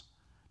house,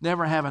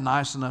 never have a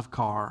nice enough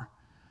car,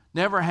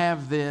 never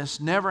have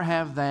this, never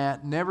have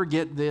that, never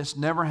get this,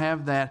 never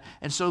have that.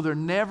 And so they're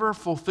never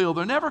fulfilled.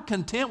 They're never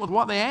content with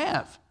what they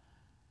have.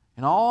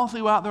 And all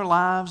throughout their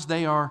lives,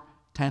 they are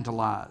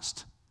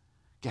tantalized.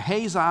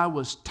 Gehazi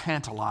was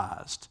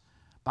tantalized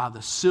by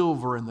the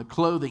silver and the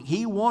clothing.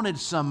 He wanted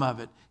some of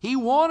it. He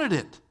wanted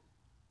it.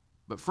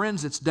 But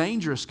friends, it's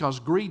dangerous because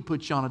greed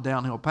puts you on a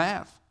downhill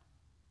path.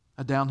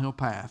 A downhill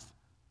path.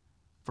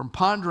 From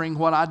pondering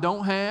what I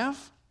don't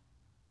have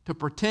to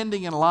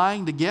pretending and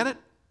lying to get it.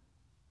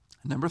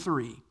 Number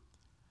 3,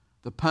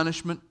 the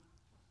punishment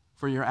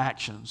for your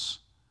actions.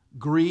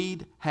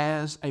 Greed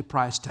has a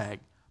price tag.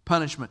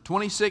 Punishment,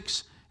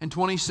 26 and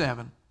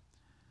 27.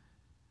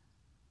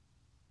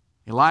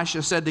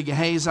 Elisha said to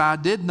Gehazi,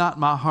 did not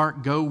my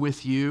heart go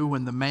with you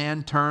when the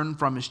man turned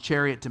from his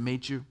chariot to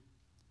meet you?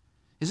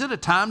 Is it a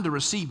time to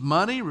receive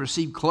money,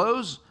 receive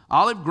clothes,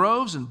 olive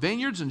groves and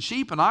vineyards and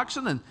sheep and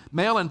oxen and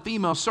male and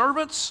female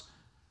servants?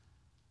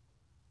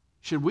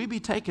 Should we be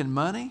taking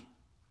money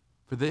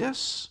for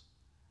this?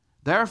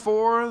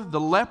 Therefore, the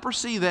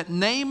leprosy that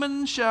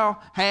Naaman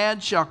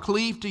had shall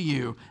cleave to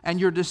you, and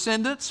your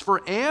descendants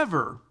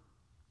forever.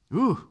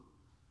 Ooh.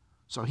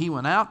 So he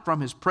went out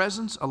from his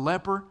presence, a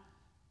leper,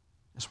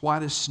 as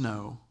white as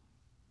snow.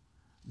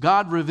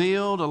 God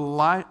revealed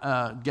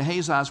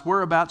Gehazi's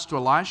whereabouts to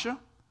Elisha.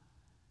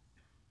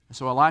 And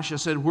so Elisha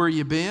said, where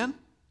you been?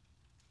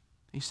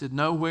 He said,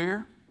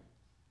 nowhere.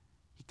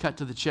 He cut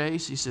to the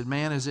chase. He said,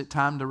 man, is it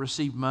time to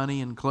receive money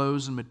and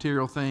clothes and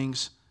material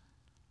things?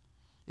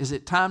 Is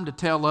it time to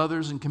tell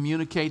others and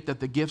communicate that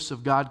the gifts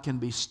of God can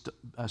be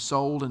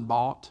sold and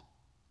bought?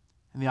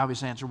 And the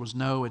obvious answer was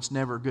no, it's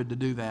never good to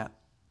do that.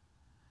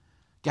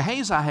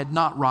 Gehazi had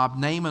not robbed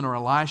Naaman or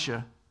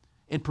Elisha.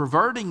 In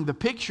perverting the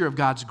picture of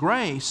God's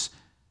grace,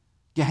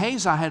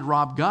 Gehazi had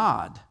robbed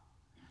God.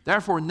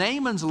 Therefore,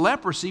 Naaman's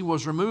leprosy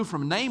was removed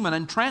from Naaman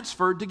and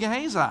transferred to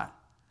Gehazi.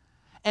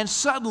 And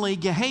suddenly,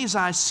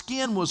 Gehazi's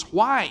skin was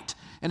white,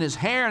 and his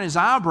hair and his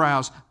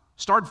eyebrows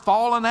started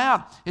falling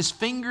out. His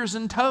fingers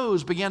and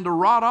toes began to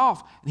rot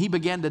off, and he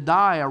began to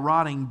die a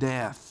rotting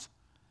death.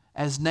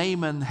 As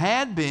Naaman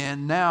had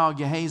been, now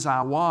Gehazi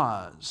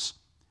was.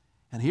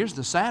 And here's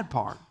the sad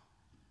part.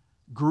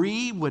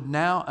 Greed would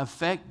now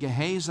affect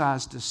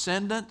Gehazi's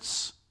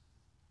descendants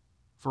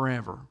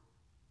forever.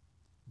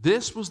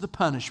 This was the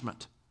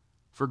punishment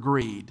for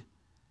greed.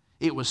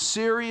 It was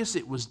serious,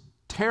 it was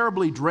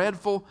terribly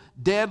dreadful,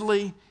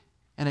 deadly,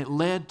 and it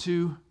led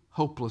to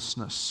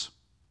hopelessness.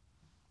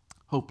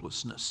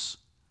 Hopelessness.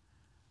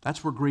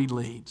 That's where greed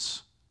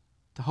leads,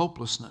 to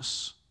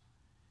hopelessness.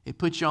 It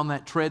puts you on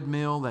that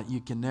treadmill that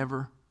you can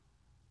never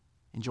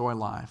enjoy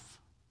life.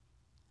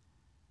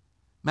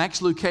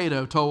 Max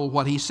Lucado told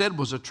what he said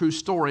was a true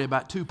story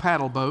about 2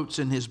 paddle boats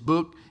in his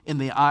book, In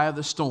the Eye of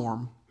the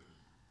Storm.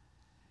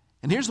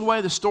 And here's the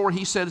way the story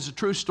he said is a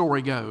true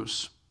story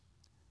goes.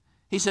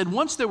 He said,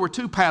 once there were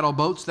two paddle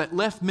boats that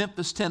left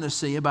Memphis,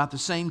 Tennessee about the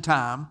same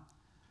time,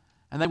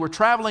 and they were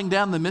traveling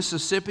down the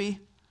Mississippi,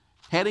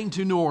 heading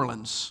to New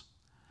Orleans.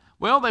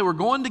 Well, they were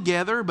going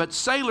together, but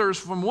sailors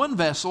from one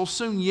vessel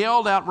soon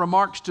yelled out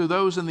remarks to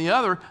those in the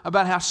other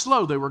about how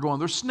slow they were going,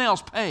 their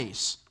snail's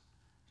pace.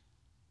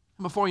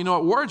 And before you know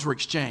it, words were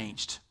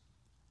exchanged.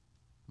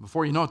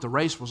 Before you know it, the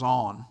race was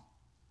on.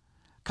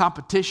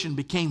 Competition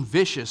became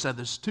vicious as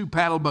the two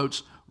paddle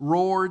boats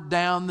roared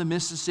down the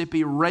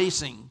Mississippi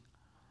racing.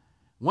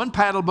 One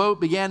paddle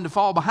boat began to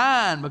fall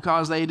behind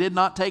because they did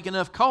not take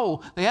enough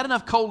coal. They had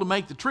enough coal to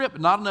make the trip,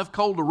 but not enough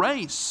coal to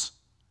race.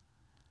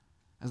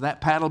 As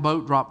that paddle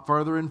boat dropped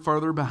further and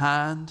further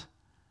behind,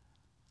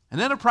 an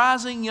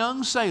enterprising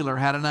young sailor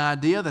had an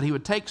idea that he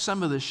would take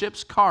some of the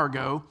ship's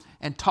cargo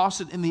and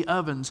toss it in the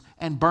ovens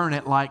and burn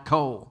it like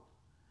coal.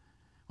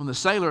 When the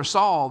sailor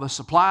saw the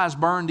supplies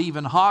burned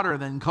even hotter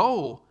than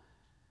coal,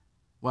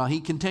 well,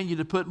 he continued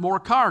to put more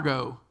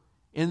cargo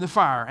in the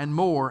fire, and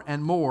more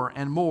and more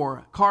and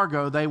more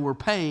cargo they were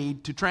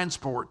paid to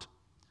transport.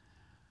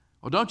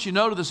 Well, don't you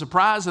know, to the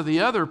surprise of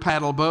the other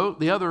paddle boat,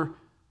 the other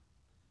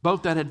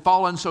boat that had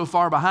fallen so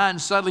far behind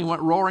suddenly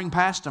went roaring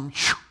past them,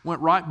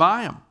 went right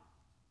by them,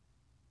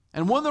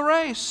 and won the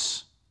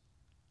race.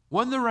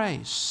 Won the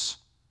race.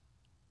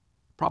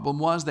 Problem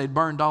was they'd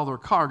burned all their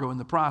cargo in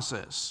the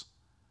process.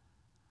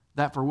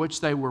 That for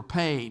which they were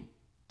paid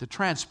to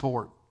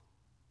transport,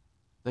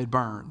 they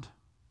burned.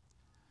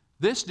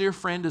 This, dear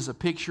friend, is a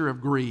picture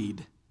of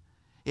greed.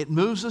 It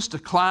moves us to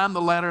climb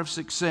the ladder of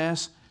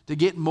success, to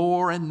get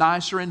more and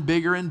nicer and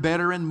bigger and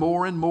better and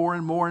more and more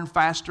and more and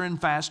faster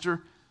and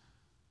faster.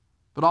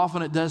 But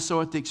often it does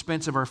so at the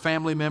expense of our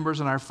family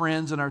members and our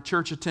friends and our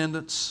church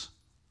attendance.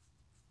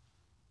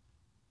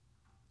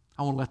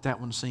 I want to let that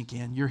one sink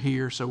in. You're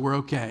here, so we're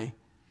okay.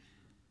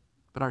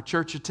 But our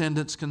church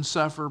attendance can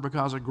suffer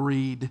because of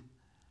greed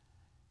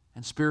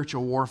and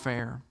spiritual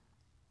warfare.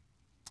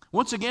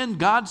 Once again,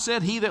 God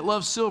said, he that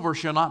loves silver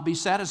shall not be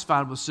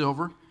satisfied with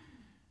silver.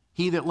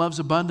 He that loves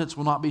abundance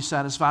will not be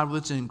satisfied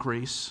with its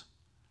increase.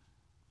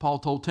 Paul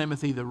told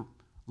Timothy, the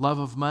love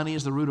of money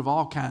is the root of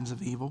all kinds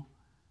of evil,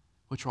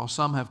 which while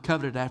some have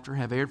coveted after,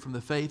 have erred from the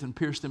faith and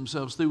pierced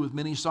themselves through with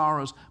many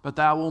sorrows. But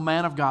thou, O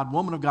man of God,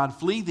 woman of God,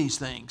 flee these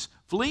things.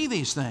 Flee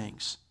these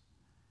things.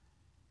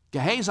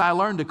 Gehazi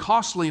learned a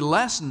costly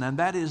lesson, and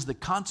that is the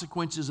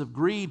consequences of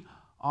greed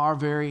are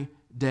very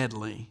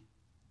deadly.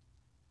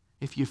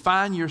 If you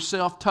find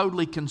yourself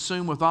totally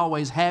consumed with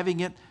always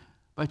having it,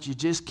 but you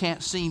just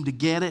can't seem to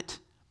get it,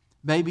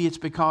 maybe it's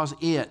because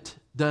it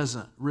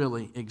doesn't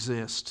really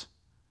exist.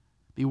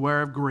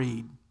 Beware of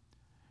greed.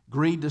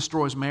 Greed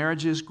destroys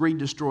marriages. Greed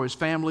destroys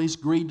families.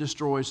 Greed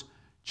destroys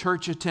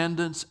church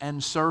attendance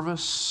and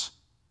service.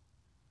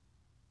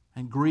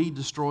 And greed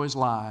destroys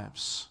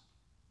lives.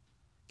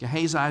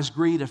 Gehazi's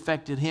greed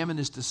affected him and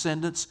his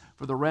descendants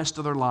for the rest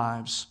of their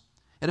lives.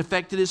 It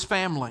affected his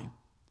family.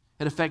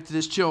 It affected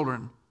his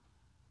children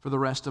for the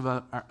rest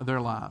of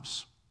their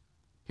lives.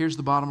 Here's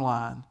the bottom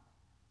line.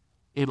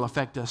 It'll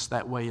affect us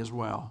that way as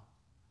well.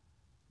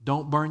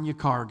 Don't burn your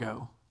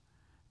cargo.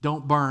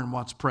 Don't burn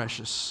what's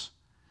precious.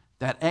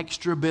 That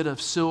extra bit of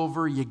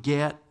silver you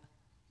get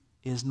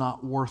is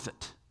not worth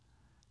it.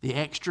 The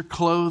extra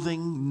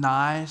clothing,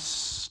 nice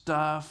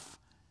stuff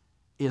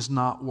is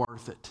not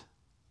worth it.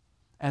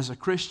 As a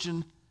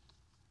Christian,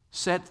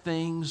 set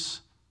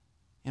things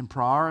in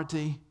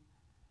priority,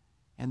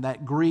 and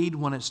that greed,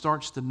 when it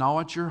starts to gnaw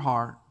at your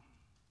heart,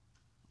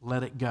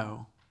 let it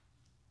go.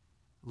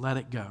 Let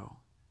it go.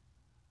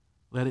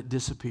 Let it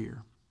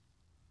disappear.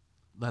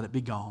 Let it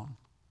be gone.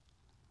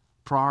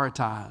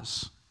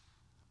 Prioritize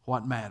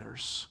what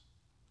matters.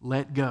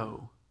 Let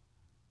go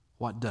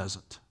what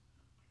doesn't.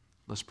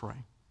 Let's pray.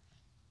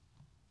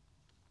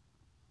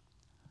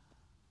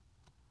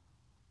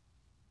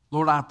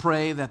 Lord, I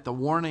pray that the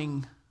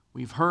warning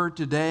we've heard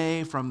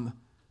today from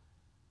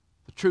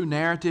the true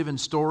narrative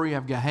and story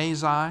of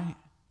Gehazi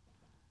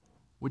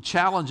would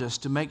challenge us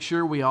to make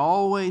sure we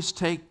always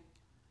take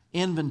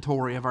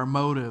inventory of our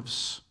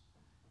motives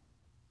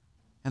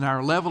and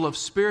our level of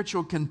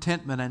spiritual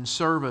contentment and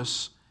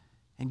service.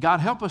 And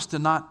God, help us to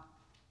not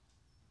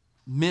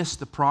miss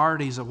the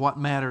priorities of what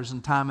matters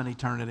in time and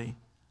eternity.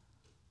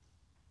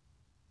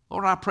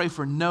 Lord, I pray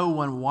for no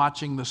one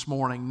watching this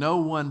morning, no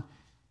one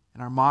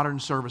in our modern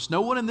service,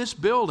 no one in this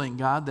building,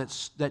 God,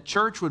 that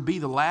church would be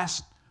the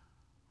last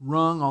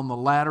rung on the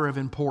ladder of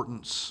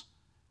importance.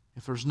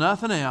 If there's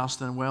nothing else,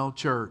 then, well,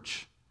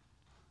 church.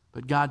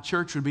 But God,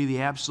 church would be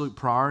the absolute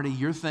priority.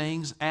 Your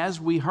things,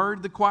 as we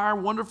heard the choir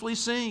wonderfully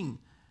sing,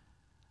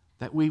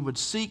 that we would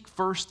seek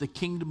first the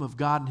kingdom of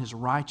God and His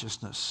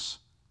righteousness,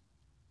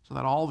 so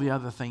that all the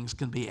other things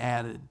can be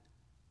added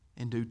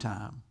in due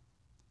time.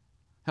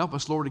 Help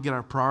us, Lord, to get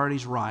our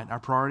priorities right, our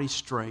priorities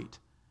straight.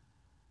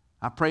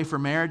 I pray for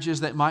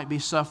marriages that might be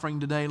suffering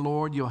today,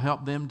 Lord. You'll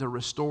help them to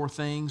restore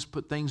things,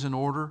 put things in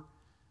order.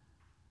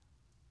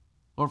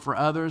 Lord, for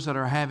others that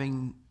are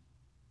having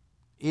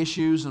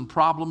issues and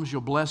problems,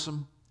 you'll bless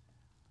them.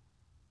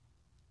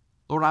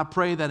 Lord, I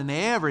pray that in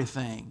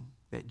everything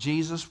that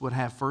Jesus would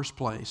have first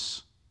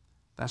place.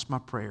 That's my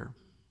prayer.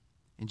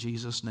 In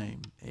Jesus'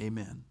 name,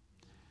 amen.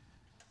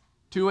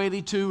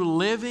 282,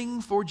 Living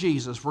for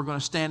Jesus. We're going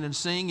to stand and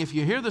sing. If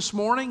you're here this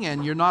morning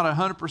and you're not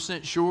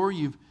 100% sure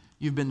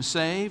you've been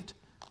saved,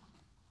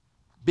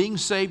 being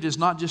saved is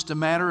not just a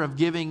matter of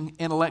giving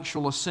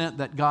intellectual assent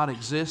that God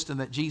exists and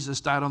that Jesus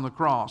died on the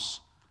cross.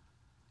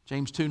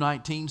 James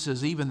 2:19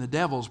 says, even the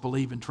devils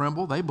believe and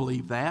tremble. They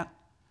believe that.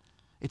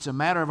 It's a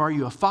matter of, are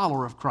you a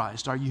follower of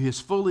Christ? Are you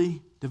His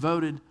fully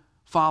devoted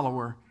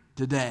follower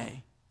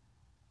today?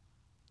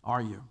 Are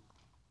you?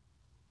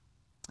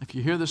 If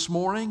you're here this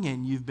morning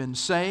and you've been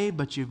saved,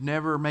 but you've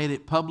never made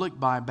it public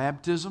by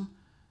baptism,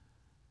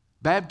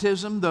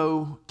 baptism,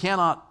 though,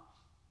 cannot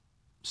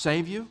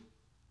save you,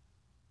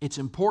 it's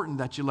important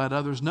that you let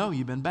others know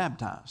you've been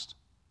baptized.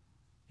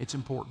 It's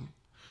important.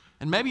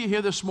 And maybe you're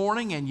here this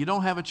morning and you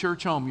don't have a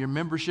church home. Your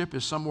membership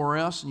is somewhere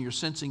else and you're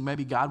sensing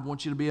maybe God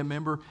wants you to be a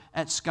member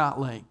at Scott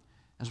Lake.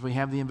 As we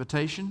have the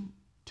invitation,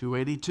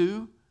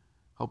 282,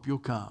 hope you'll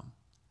come.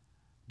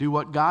 Do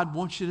what God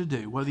wants you to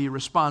do. Whether you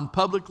respond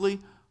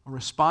publicly or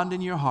respond in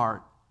your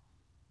heart,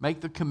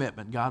 make the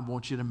commitment God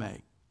wants you to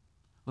make.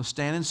 Let's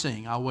stand and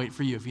sing. I'll wait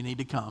for you if you need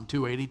to come.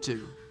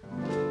 282.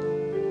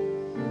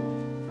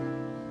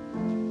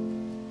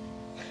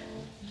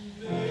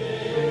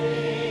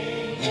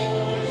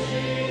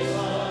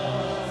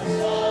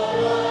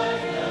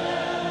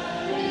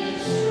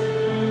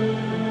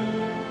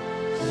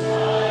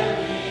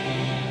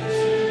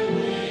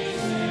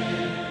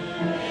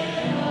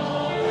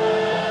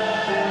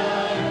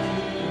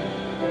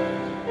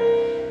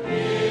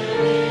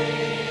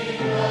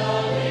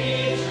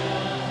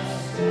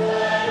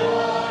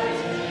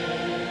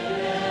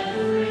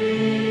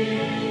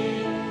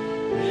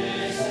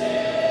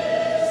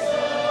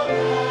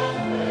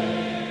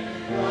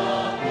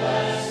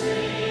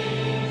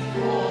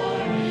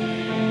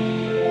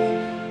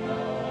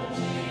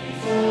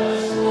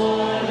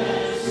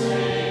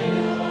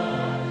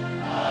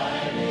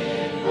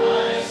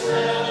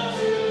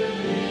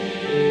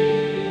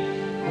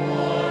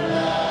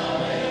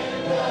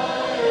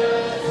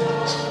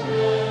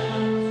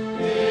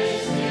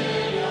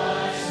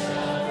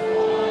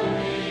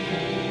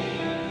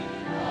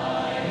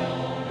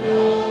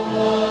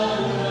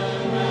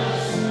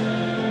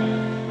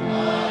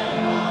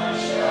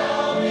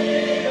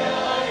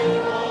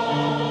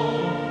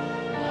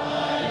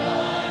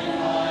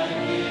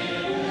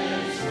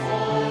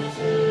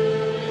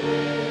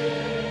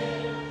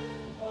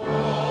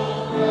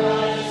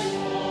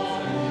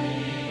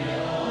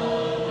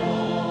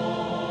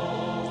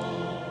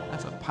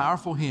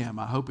 Powerful hymn.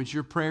 I hope it's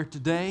your prayer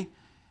today.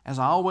 As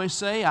I always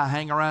say, I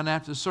hang around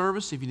after the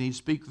service. If you need to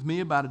speak with me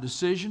about a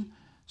decision,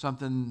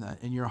 something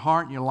in your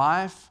heart and your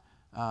life,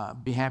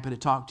 be happy to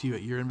talk to you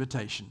at your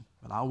invitation.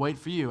 But I'll wait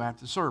for you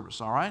after the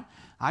service, all right?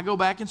 I go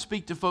back and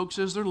speak to folks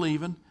as they're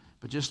leaving,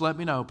 but just let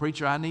me know,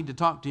 preacher, I need to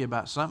talk to you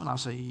about something. I'll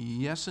say,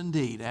 yes,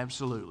 indeed,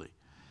 absolutely.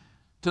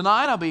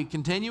 Tonight I'll be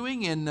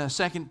continuing in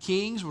 2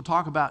 Kings. We'll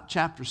talk about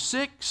chapter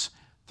 6,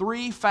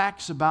 3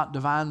 facts about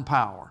divine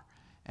power.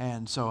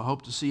 And so I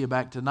hope to see you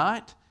back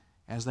tonight.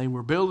 As they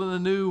were building a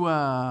new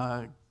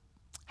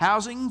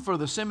housing for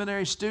the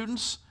seminary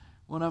students,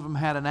 one of them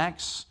had an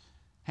axe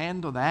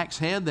handle, the axe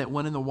head that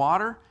went in the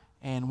water.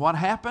 And what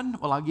happened?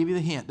 Well, I'll give you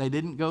the hint. They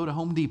didn't go to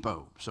Home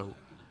Depot. So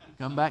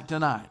come back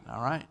tonight,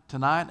 all right?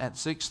 Tonight at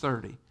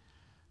 6:30.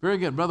 Very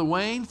good. Brother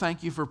Wayne,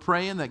 thank you for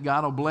praying that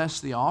God will bless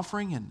the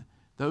offering and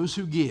those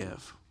who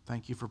give.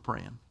 Thank you for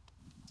praying.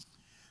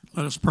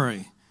 Let us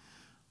pray.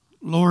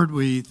 Lord,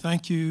 we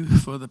thank you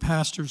for the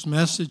pastor's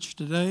message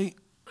today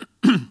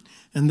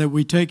and that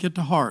we take it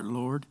to heart,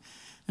 Lord.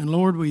 And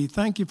Lord, we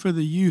thank you for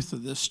the youth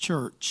of this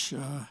church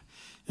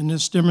in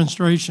this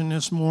demonstration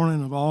this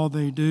morning of all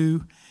they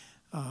do.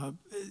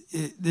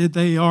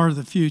 They are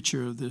the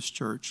future of this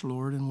church,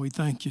 Lord, and we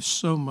thank you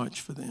so much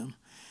for them.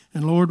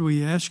 And Lord,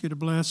 we ask you to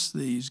bless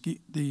these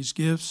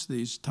gifts,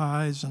 these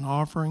tithes and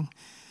offering,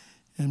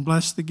 and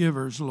bless the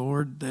givers,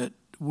 Lord, that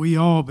we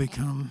all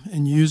become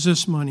and use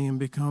this money and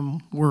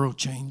become world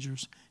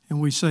changers.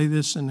 And we say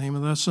this in the name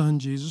of thy Son,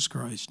 Jesus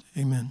Christ.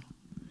 Amen.